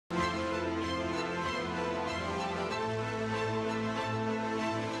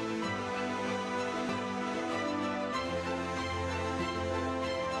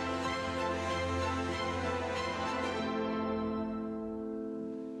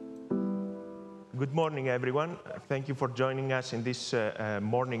Good morning, everyone. Thank you for joining us in this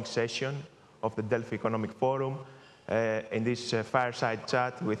morning session of the Delphi Economic Forum, in this fireside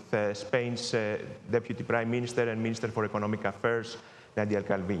chat with Spain's Deputy Prime Minister and Minister for Economic Affairs, Nadia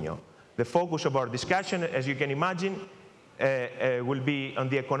Calviño. The focus of our discussion, as you can imagine, will be on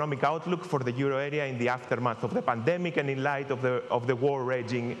the economic outlook for the euro area in the aftermath of the pandemic and in light of the war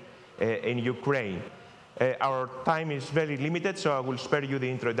raging in Ukraine. Our time is very limited, so I will spare you the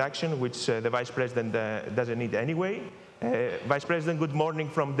introduction, which the Vice President doesn't need anyway. Vice President, good morning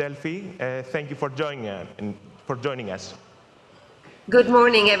from Delphi. Thank you for joining us. Good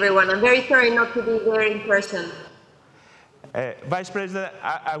morning, everyone. I'm very sorry not to be there in person. Vice President,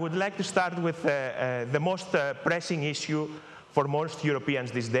 I would like to start with the most pressing issue for most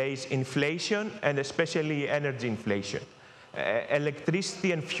Europeans these days, inflation, and especially energy inflation.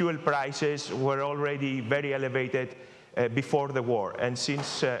 Electricity and fuel prices were already very elevated before the war, and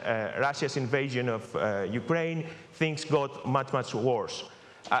since Russia's invasion of Ukraine, things got much worse.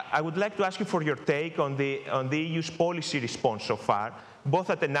 I would like to ask you for your take on the EU's policy response so far, both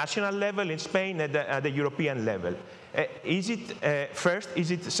at the national level in Spain and at the European level. First,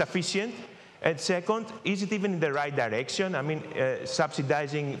 is it sufficient? And second, is it even in the right direction? I mean,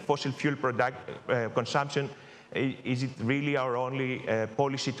 subsidizing fossil fuel consumption, is it really our only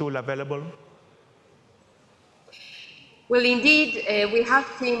policy tool available? Well, indeed, we have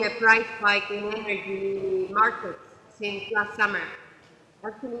seen a price spike in energy markets since last summer.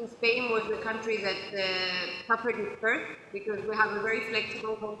 Actually, Spain was the country that suffered it first because we have a very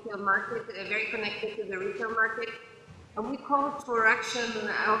flexible wholesale market, very connected to the retail market, and we called for action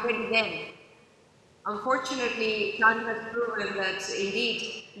already then. Unfortunately, time has proven that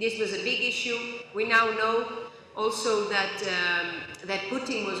indeed this was a big issue. We now know also that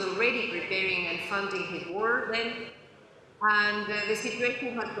Putin was already preparing and funding his war then, and the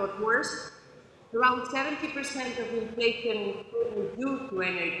situation has got worse. Around 70% of inflation is due to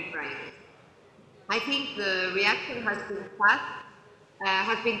energy prices. I think the reaction has been fast,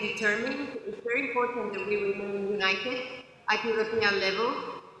 has been determined. It's very important that we remain united at European level.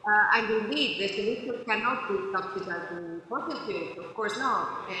 And indeed, the solution cannot be subsidizing fossil fuels, of course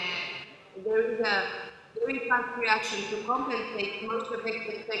not. There is a very fast reaction to compensate most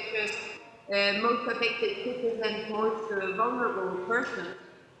affected sectors, most affected citizens, most vulnerable persons,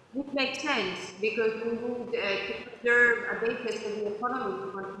 which makes sense because we need to preserve a basis for the economy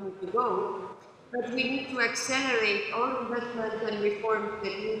to continue to go, but we need to accelerate all investments and reforms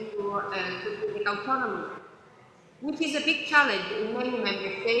that lead to specific autonomy, which is a big challenge in many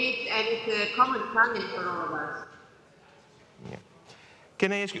member states, and it's a common challenge for all of us. Yeah.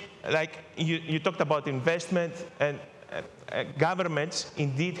 Can I ask you, like you talked about investment, and governments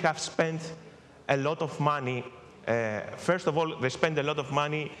indeed have spent a lot of money. First of all, they spend a lot of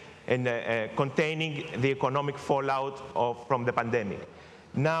money in containing the economic fallout from the pandemic.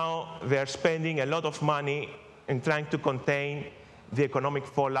 Now they're spending a lot of money in trying to contain the economic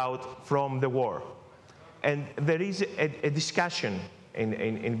fallout from the war. And there is a discussion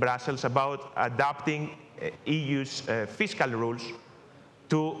in Brussels about adapting EU's fiscal rules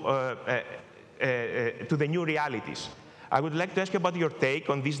to the new realities. I would like to ask you about your take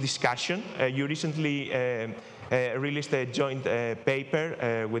on this discussion. You recently released a joint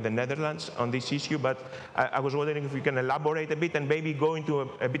paper with the Netherlands on this issue, but I was wondering if you can elaborate a bit and maybe go into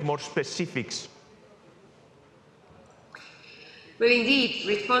a bit more specifics. Well, indeed,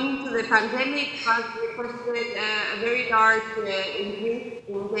 responding to the pandemic has requested a very large increase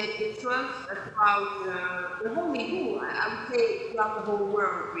in debt issuance throughout the whole EU, I would say throughout the whole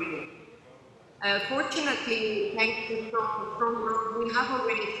world, really. Fortunately, thanks to strong growth, we have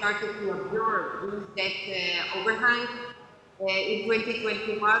already started to absorb these debt overhangs. In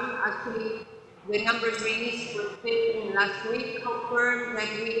 2021, actually, the numbers released for Spain last week confirmed that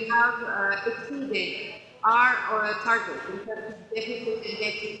we have exceeded our target in terms of deficit and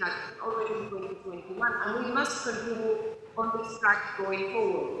debt reduction already in 2021, and we must continue on this track going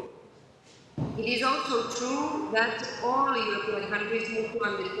forward. It is also true that all European countries need to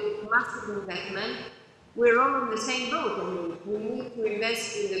undertake massive investment. We're all on the same boat on this. We need to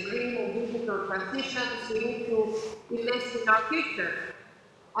invest in the green and digital transitions. We need to invest in our future.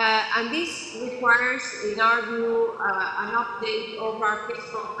 And this requires, in our view, an update of our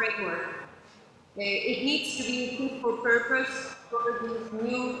fiscal framework. It needs to be fit for purpose for these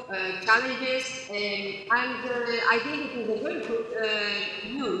new challenges, and I think it is a very good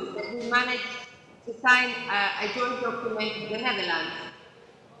news that we managed to sign a joint document in the Netherlands.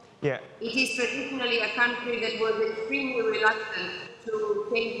 Yeah. It is traditionally a country that was extremely reluctant to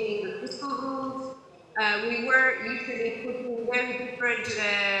changing the fiscal rules. We were usually putting very different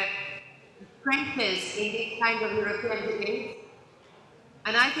trenches in this kind of European debate.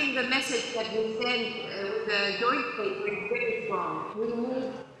 And I think the message that we send with the joint paper is very strong. We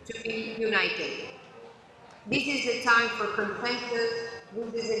need to be united. This is the time for consensus.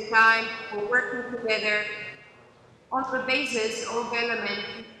 This is the time for working together on the basis of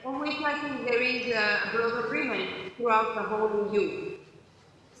elements on which I think there is a broad agreement throughout the whole EU,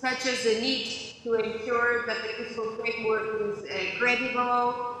 such as the need to ensure that the fiscal framework is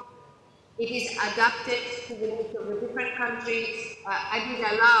credible, it is adapted to the needs of the different countries, and it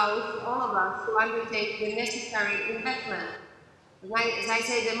allows all of us to undertake the necessary investment. As I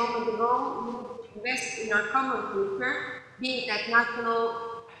said a moment ago, we need to invest in our common future, be it at national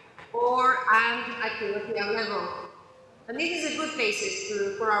and at European level. And this is a good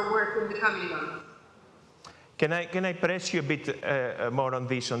basis for our work in the coming months. Can I press you a bit more on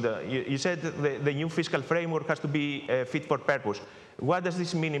this? You said the new fiscal framework has to be fit for purpose. What does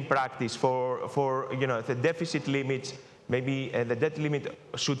this mean in practice for the deficit limits? Maybe the debt limit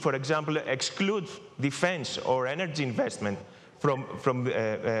should, for example, exclude defense or energy investment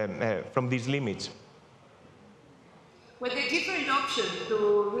from these limits. Well, there are different options to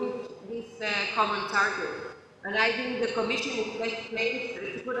reach this common target. And I think the Commission is best placed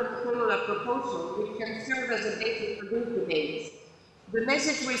to put on the table a proposal which can serve as a basis for these debates. The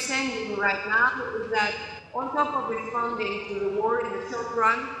message we're sending right now is that on top of responding to the war in the short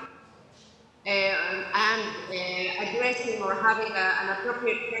run and addressing or having an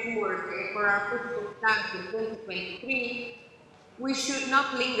appropriate framework for our fiscal stance in 2023, we should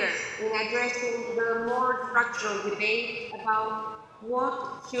not linger in addressing the more structural debate about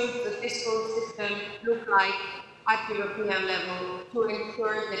what should the fiscal system look like at European level to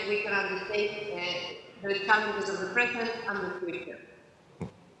ensure that we can undertake the challenges of the present and the future.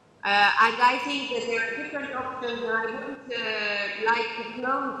 And I think that there are different options, and I wouldn't like to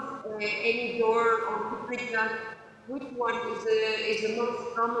close any door or to predict which one is the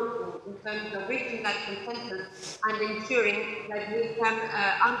most promising in terms of reaching that consensus and ensuring that we can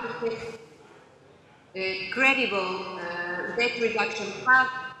undertake credible debt reduction paths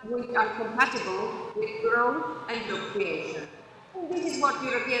which are compatible with growth and job creation. And this is what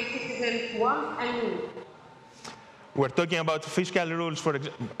European citizens want and need. We're talking about fiscal rules,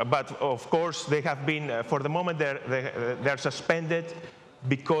 but of course they have been, for the moment, they're suspended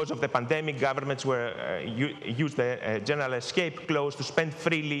because of the pandemic. Governments used the general escape clause to spend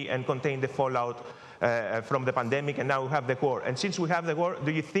freely and contain the fallout from the pandemic, and now we have the war. And since we have the war,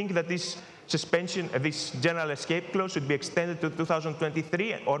 do you think that this suspension, this general escape clause should be extended to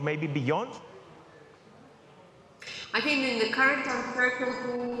 2023 or maybe beyond? I think in the current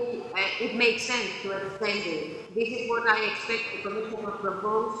uncertainty, it makes sense to extend it. This is what I expect the Commission will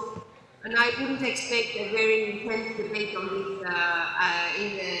propose, and I wouldn't expect a very intense debate on this in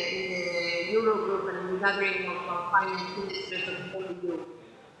the Eurogroup and in the gathering of finance ministers of the whole EU.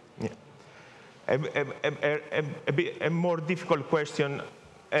 A more difficult question.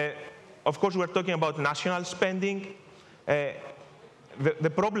 Of course, we're talking about national spending. The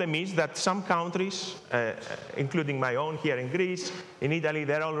problem is that some countries, including my own here in Greece, in Italy,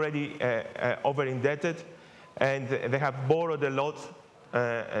 they're already over-indebted, and they have borrowed a lot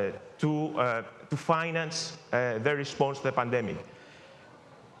to finance their response to the pandemic.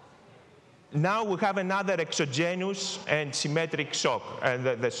 Now we have another exogenous and symmetric shock, and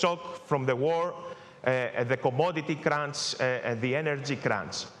the shock from the war, the commodity crunch, and the energy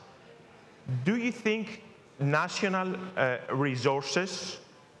crunch. Do you think national resources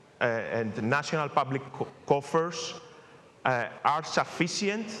and national public coffers are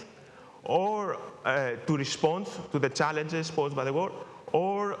sufficient or to respond to the challenges posed by the war,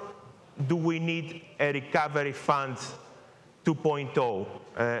 or do we need a recovery fund 2.0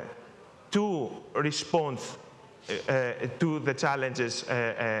 to respond to the challenges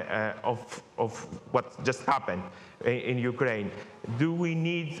of what just happened in Ukraine? Do we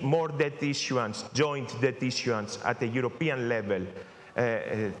need more debt issuance, joint debt issuance at the European level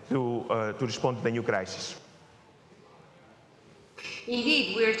to respond to the new crisis?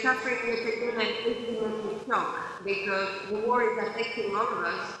 Indeed, we are suffering an asymmetric shock because the war is affecting all of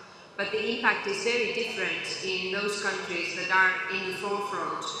us, but the impact is very different in those countries that are in the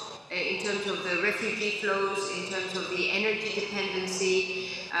forefront in terms of the refugee flows, in terms of the energy dependency.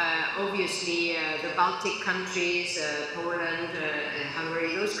 Obviously, the Baltic countries, Poland,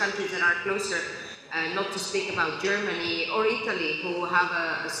 Hungary, those countries that are closer, not to speak about Germany or Italy, who have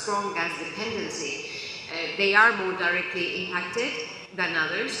a strong gas dependency. They are more directly impacted than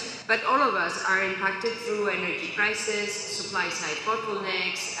others, but all of us are impacted through energy prices, supply-side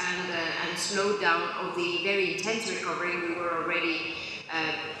bottlenecks, and slowdown of the very intense recovery we were already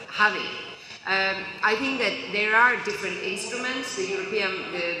having. I think that there are different instruments. The European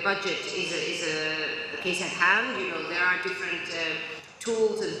budget is a case at hand. You know, there are different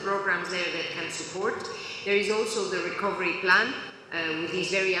tools and programs there that can support. There is also the recovery plan with these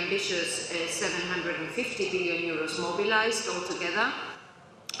very ambitious 750 billion euros mobilized altogether.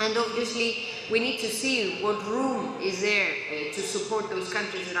 And obviously, we need to see what room is there to support those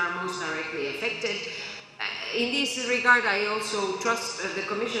countries that are most directly affected. In this regard, I also trust the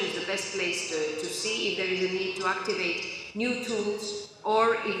Commission is the best place to see if there is a need to activate new tools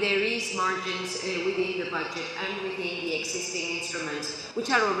or if there is margins within the budget and within the existing instruments, which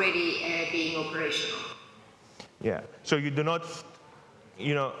are already being operational. Yeah, so you do not,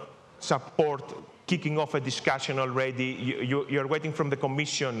 support kicking off a discussion already. You're waiting from the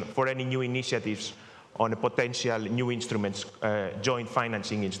Commission for any new initiatives on potential new instruments, joint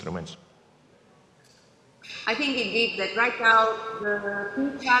financing instruments. I think indeed that right now the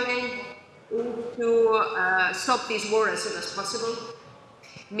key challenge is to stop this war as soon as possible,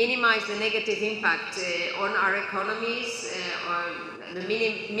 minimize the negative impact on our economies,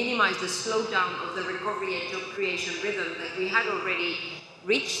 minimize the slowdown of the recovery and job creation rhythm that we had already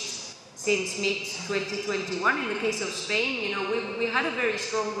reached since mid-2021. In the case of Spain, we had a very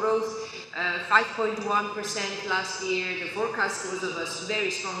strong growth, 5.1% last year. The forecast was of a very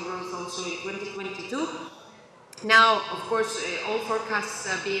strong growth also in 2022. Now, of course, all forecasts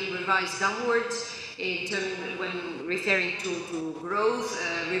are being revised downwards in terms when referring to growth,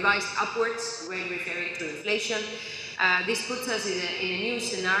 revised upwards when referring to inflation. This puts us in a new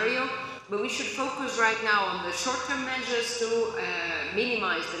scenario, but we should focus right now on the short-term measures to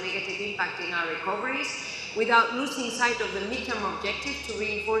minimize the negative impact in our recoveries without losing sight of the midterm objective to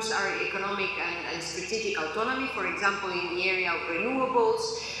reinforce our economic and strategic autonomy, for example, in the area of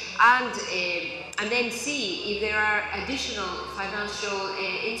renewables, and then see if there are additional financial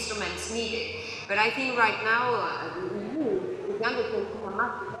instruments needed. But I think right now the EU is undertaking a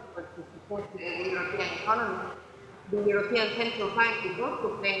massive effort to support the European economy. The European Central Bank is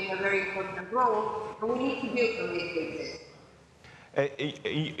also playing a very important role, and we need to build on this basis.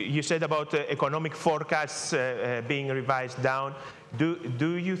 You said about economic forecasts being revised down. Do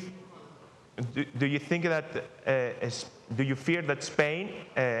you think that do you fear that Spain,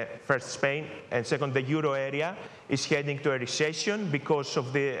 first Spain, and second the euro area, is heading to a recession because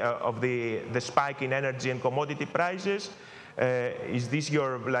of the spike in energy and commodity prices? Is this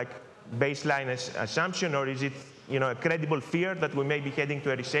your baseline assumption, or is it a credible fear that we may be heading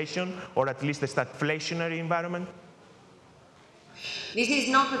to a recession or at least a stagflationary environment? This is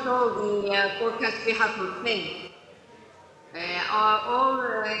not at all the forecast we have for Spain. All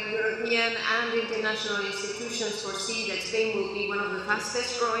European and international institutions foresee that Spain will be one of the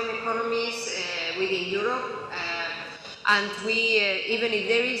fastest growing economies within Europe. And we, even if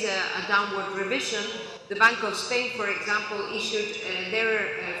there is a downward revision, the Bank of Spain, for example, issued their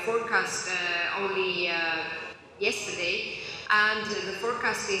forecast only yesterday, and the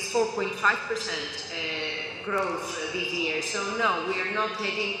forecast is 4.5% growth this year. So no, we are not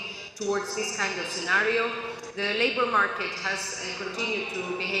heading towards this kind of scenario. The labour market has continued to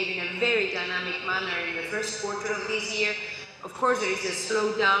behave in a very dynamic manner in the first quarter of this year. Of course, there is a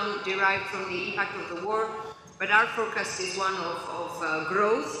slowdown derived from the impact of the war, but our forecast is one of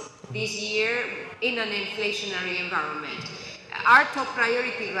growth this year in an inflationary environment. Our top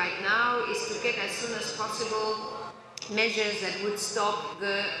priority right now is to get as soon as possible measures that would stop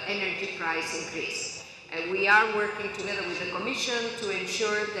the energy price increase. We are working together with the Commission to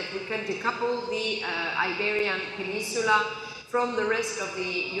ensure that we can decouple the Iberian Peninsula from the rest of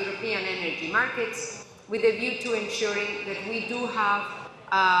the European energy markets, with a view to ensuring that we do have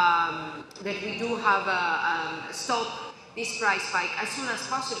stop this price spike as soon as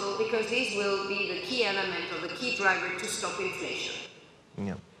possible, because this will be the key element or the key driver to stop inflation.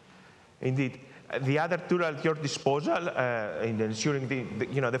 Yeah, indeed. The other tool at your disposal in ensuring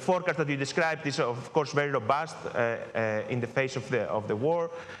the forecast that you described is of course very robust in the face of the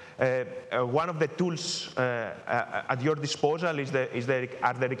war. One of the tools at your disposal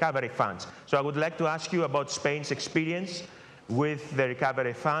are the recovery funds. So I would like to ask you about Spain's experience with the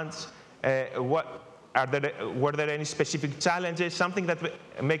recovery funds. Were there any specific challenges, something that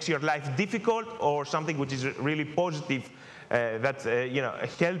makes your life difficult, or something which is really positive that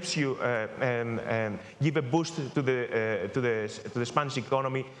helps you give a boost to the Spanish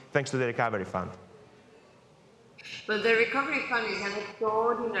economy thanks to the recovery fund? Well, the recovery fund is an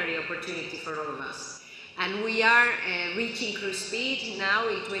extraordinary opportunity for all of us, and we are reaching cruise speed now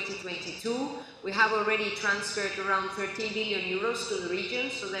in 2022. We have already transferred around 13 billion euros to the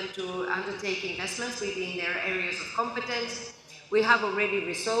regions for them to undertake investments within their areas of competence. We have already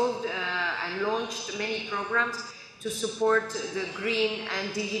resolved and launched many programs to support the green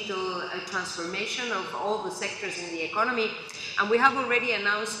and digital transformation of all the sectors in the economy. And we have already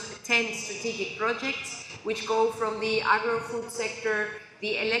announced 10 strategic projects, which go from the agro-food sector,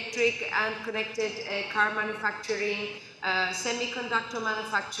 the electric and connected car manufacturing, semiconductor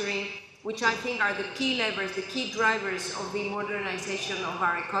manufacturing, which I think are the key levers, the key drivers of the modernization of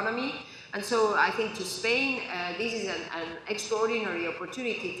our economy. And so I think to Spain, this is an extraordinary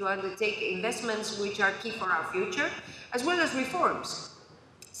opportunity to undertake investments which are key for our future, as well as reforms,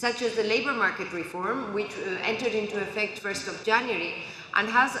 such as the labor market reform, which entered into effect 1st of January, and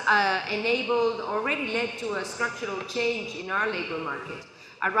has already led to a structural change in our labor market.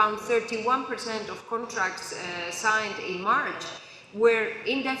 Around 31% of contracts signed in March were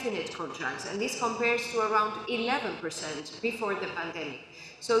indefinite contracts, and this compares to around 11% before the pandemic.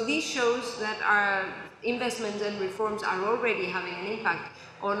 So this shows that our investments and reforms are already having an impact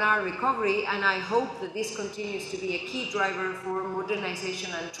on our recovery, and I hope that this continues to be a key driver for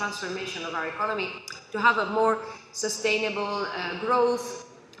modernization and transformation of our economy, to have a more sustainable growth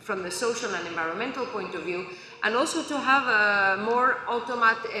from the social and environmental point of view, and also to have a more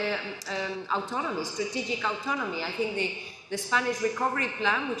autonomy, strategic autonomy. I think the Spanish recovery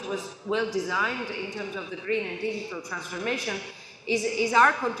plan, which was well designed in terms of the green and digital transformation, is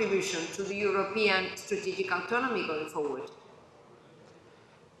our contribution to the European strategic autonomy going forward.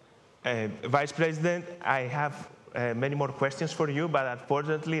 Vice President, I have many more questions for you, but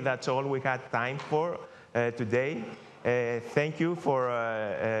unfortunately that's all we had time for today. Thank you for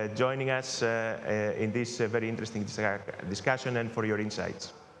joining us in this very interesting discussion and for your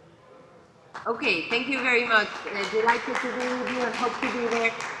insights. Okay, thank you very much. Delighted to be with you and hope to be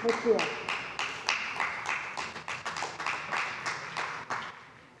there next year.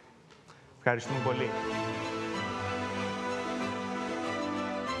 Ευχαριστούμε πολύ.